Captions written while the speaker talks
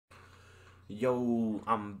Yo,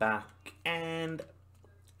 I'm back and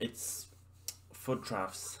it's foot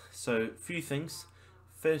drafts. So, few things.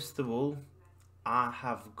 First of all, I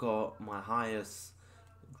have got my highest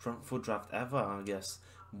foot draft ever, I guess,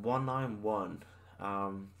 191.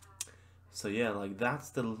 Um, so yeah, like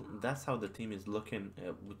that's how the team is looking,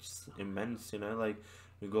 which is immense. Like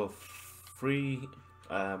we got three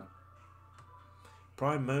um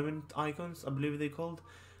prime moment icons, I believe they called,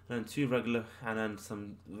 and then two regular, and then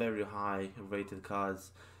some very high rated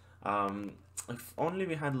cards. If only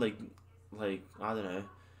we had like I don't know,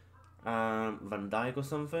 Van Dijk or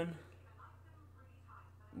something,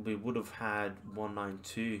 we would have had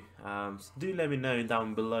 192. So do let me know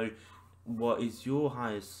down below what is your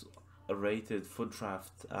highest rated foot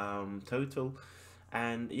draft total.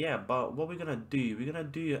 And yeah, but what we're gonna do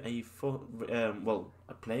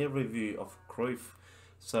a player review of Cruyff.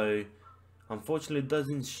 So unfortunately it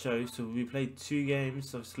doesn't show, so we played two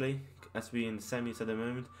games obviously as we in the semis at the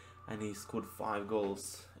moment, and he scored 5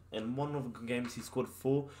 goals. In one of the games he scored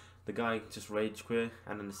 4. The guy just rage quit,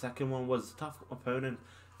 and then the second one was a tough opponent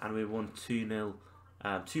and we won 2-0,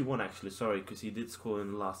 2-1 actually, sorry, because he did score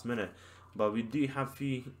in the last minute. But we do have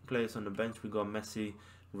few players on the bench. We got Messi,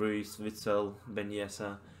 Ruiz, Witzel, Ben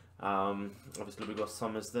Yedder. Obviously we got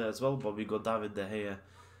Summers there as well, but we got David De Gea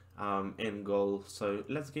in goal. So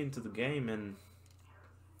let's get into the game and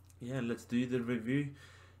yeah, let's do the review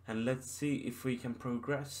and let's see if we can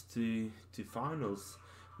progress to finals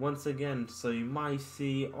once again. So you might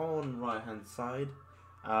see on right hand side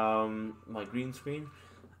my green screen.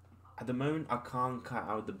 At the moment I can't cut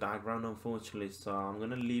out the background unfortunately, so I'm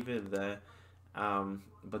gonna leave it there.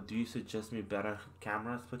 But do you suggest me better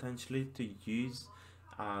cameras potentially to use,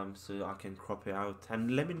 so I can crop it out?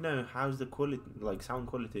 And let me know how's the quality, like sound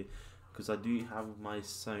quality, because I do have my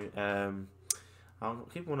I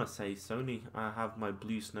keep want to say Sony. I have my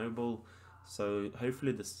Blue Snowball, so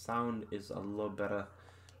hopefully the sound is a lot better.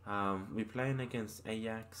 We're playing against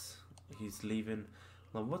Ajax. He's leaving.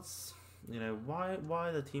 Now what's,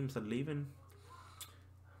 why the teams are leaving?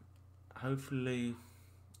 Hopefully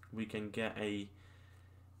we can get a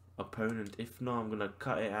opponent. If not, I'm gonna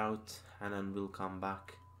cut it out and then we'll come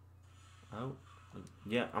back. Oh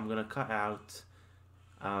yeah, I'm gonna cut it out,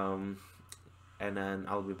 and then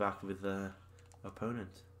I'll be back with the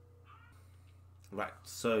opponent. Right,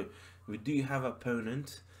 so we do have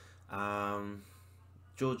opponent.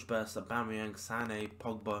 George Best, Aubameyang, Sane,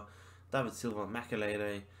 Pogba, David Silva,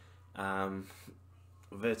 Makelele,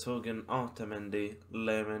 Vertonghen, Otamendi,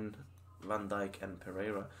 Lehmann, Van Dijk and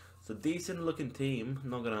Pereira. So decent looking team,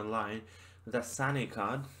 not gonna lie. That Sane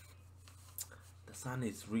card, the Sane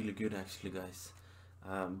is really good actually, guys.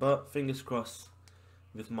 But fingers crossed,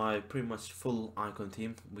 with my pretty much full icon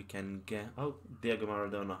team, we can get, oh, Diego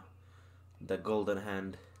Maradona, the golden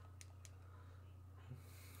hand,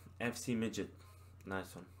 FC Midget,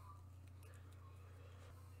 nice one.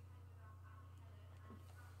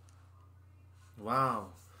 Wow.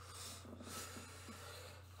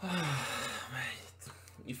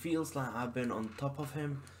 It feels like I've been on top of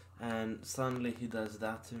him and suddenly he does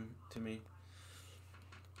that to me.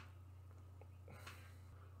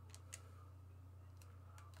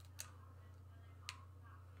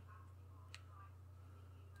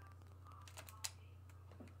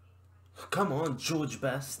 Come on, George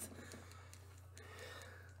Best.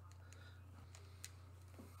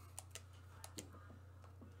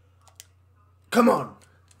 Come on.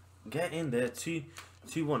 Get in there.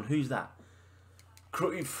 2-1. Who's that?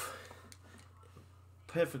 Cruyff.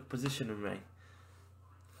 Perfect positioning, mate.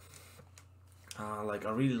 Like,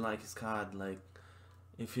 I really like his card. Like,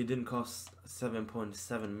 if he didn't cost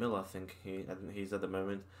 7.7 mil, I think he's at the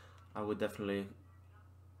moment, I would definitely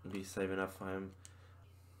be saving up for him.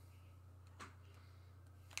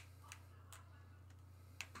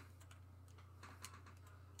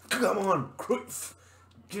 Come on, Cruyff.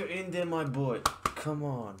 Get in there, my boy. Come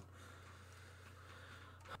on.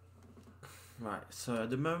 Right, so at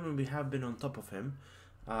the moment we have been on top of him.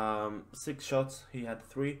 6 shots, he had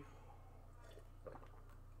 3.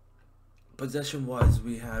 Possession wise,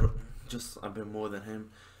 we had just a bit more than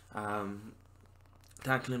him.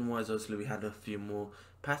 Tackling wise, obviously we had a few more.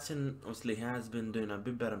 Passing, obviously he has been doing a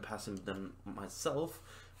bit better passing than myself,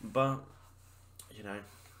 but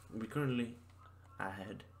we're currently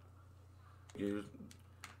ahead.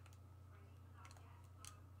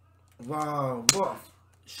 Wow, what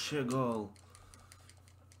shit goal.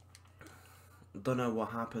 Don't know what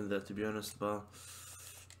happened there, to be honest, but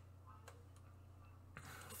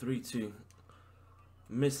 3-2.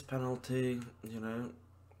 Missed penalty,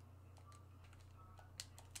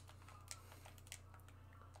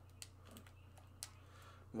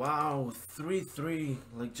 Wow, 3-3.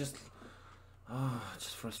 Like just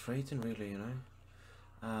frustrating, really.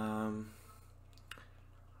 I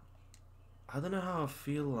don't know how I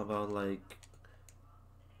feel about like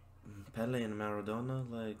Pele and Maradona.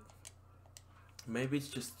 Like maybe it's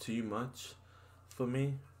just too much for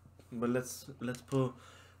me. But let's put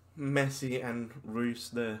Messi and Roos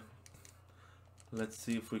there. Let's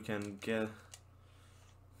see if we can get.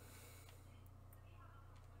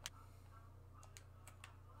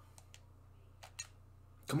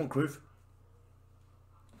 Come on, Cruyff.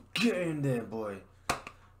 Get in there, boy.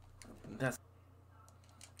 That's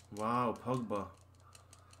wow, Pogba.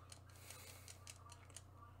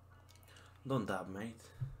 Don't dab, mate.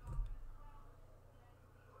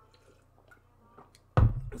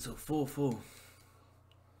 It's a 4-4.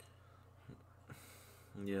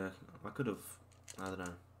 Yeah, I could have. I don't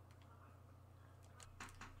know.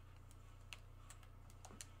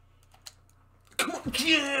 Come on,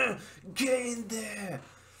 yeah, get in there.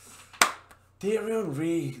 Thierry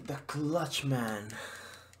Henry, the clutch man.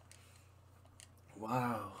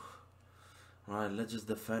 Wow. Alright, let's just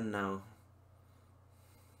defend now.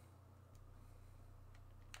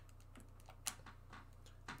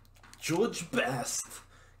 George Best,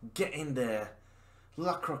 get in there.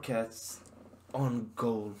 La Croquettes on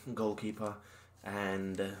goalkeeper,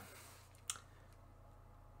 and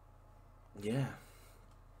yeah,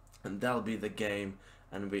 and that'll be the game,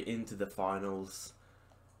 and we're into the finals.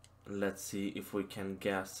 Let's see if we can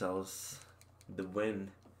get ourselves the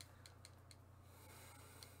win.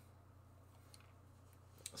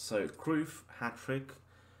 So Cruyff hat-trick.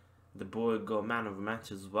 The boy got man of the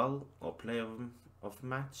match as well, or player of the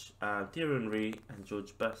match. Thierry Henry and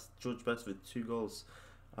George Best. George Best with 2 goals.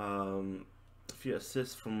 A few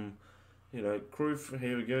assists from, Cruyff.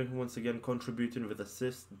 Here we go. Once again contributing with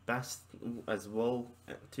assist. Best as well.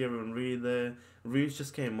 Thierry Henry there. Reeves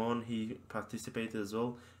just came on. He participated as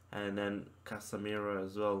well. And then Casemiro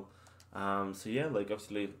as well. So yeah, like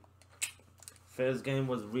obviously, first game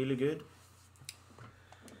was really good.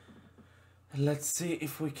 Let's see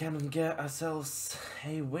if we can get ourselves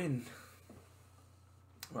a win.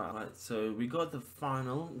 Right, so we got the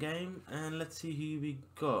final game, and let's see who we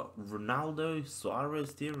got. Ronaldo,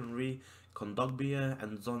 Suarez, Thierry Henry, Kondogbia,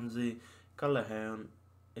 and Zonzi, Callahan.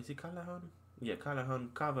 Is it Callahan? Yeah, Callahan,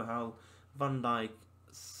 Carvajal, Van Dijk,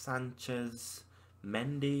 Sanchez,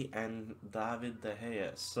 Mendy, and David De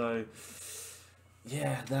Gea. So,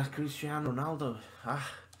 yeah, that's Cristiano Ronaldo.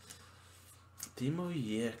 Team of the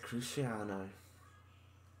year, Cristiano.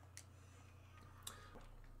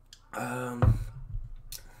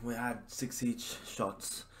 We had 6 each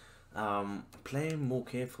shots. Playing more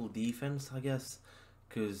careful defense, I guess,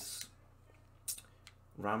 because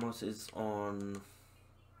Ramos is on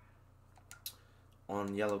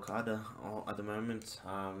yellow card at the moment.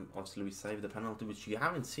 Obviously we saved the penalty, which you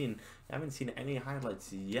haven't seen. You haven't seen any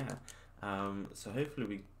highlights yet. So hopefully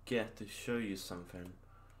we get to show you something.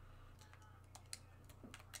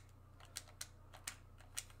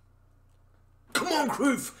 Come on,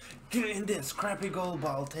 Cruyff! Get in there, scrappy goal, but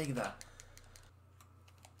I'll take that.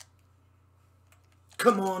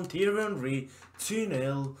 Come on, Thierry Henry,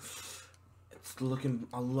 2-0. It's looking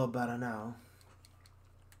a lot better now.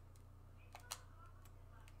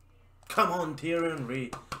 Come on, Thierry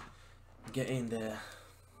Henry, get in there.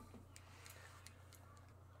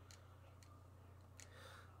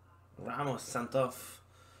 Ramos sent off.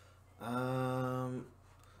 Right,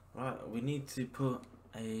 we need to put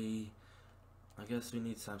a. I guess we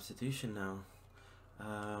need substitution now.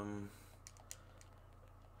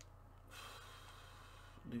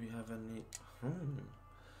 Do we have any?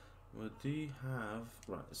 We do have.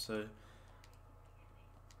 Right, so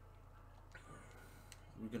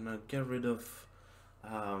we're gonna get rid of.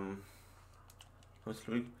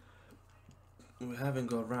 Mostly we haven't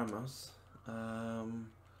got Ramos.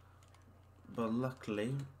 But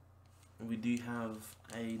luckily we do have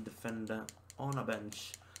a defender on a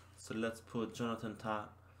bench. So let's put Jonathan Tah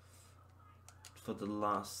for the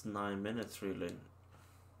last 9 minutes, really.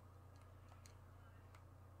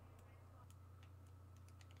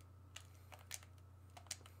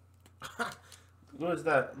 What is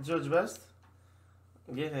that? George Best?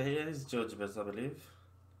 Yeah, he is George Best, I believe.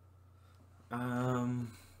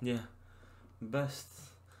 Yeah, Best.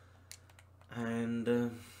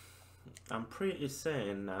 And I'm pretty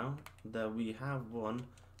certain now that we have won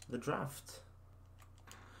the draft.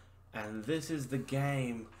 And this is the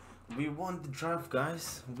game. We won the draft,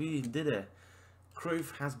 guys. We did it.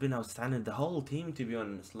 Cruyff has been outstanding. The whole team, to be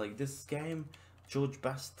honest. Like this game, George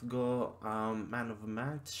Best got man of the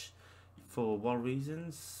match. For what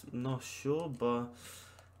reasons? Not sure, but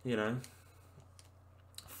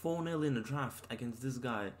 4-0 in the draft against this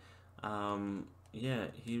guy. Yeah,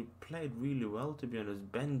 he played really well, to be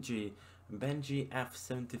honest. Benji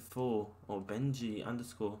F74, or Benji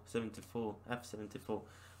underscore 74 F74.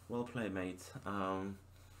 Well played, mate.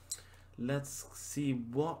 Let's see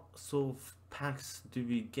what sort of packs do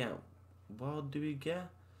we get. What do we get?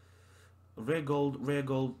 Rare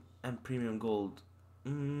gold, and premium gold.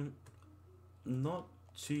 Not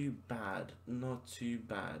too bad. Not too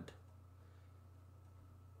bad.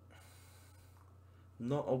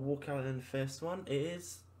 Not a walkout in the first one. It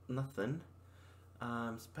is nothing.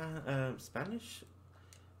 Spanish.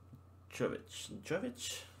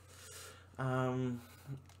 Jovic.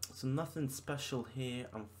 So nothing special here,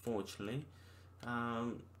 unfortunately.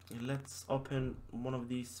 Let's open one of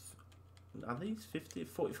these. Are these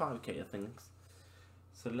 45k, I think.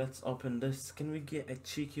 So let's open this. Can we get a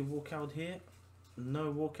cheeky walkout here?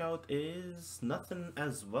 No walkout is nothing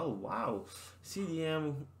as well. Wow.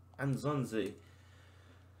 CDM and Zonzi.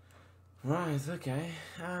 Right, okay.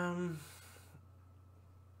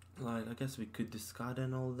 Like, I guess we could discard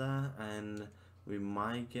and all that, and we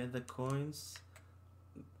might get the coins.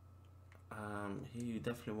 Here you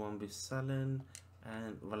definitely won't be selling,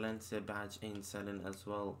 and Valencia badge ain't selling as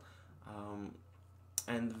well.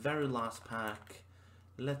 And the very last pack,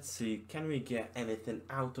 let's see, can we get anything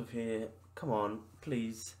out of here? Come on,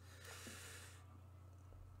 please.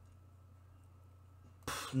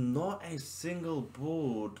 Not a single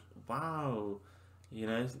board. Wow. You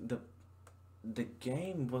know, the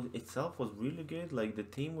game was itself was really good. Like, the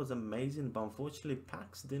team was amazing, but unfortunately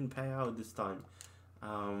packs didn't pay out this time.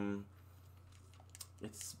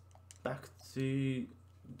 It's back to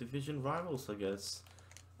division rivals, I guess.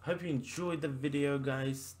 Hope you enjoyed the video,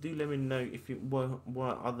 guys. Do let me know if you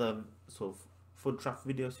what other sort of foot draft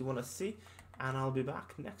videos you want to see, and I'll be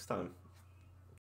back next time.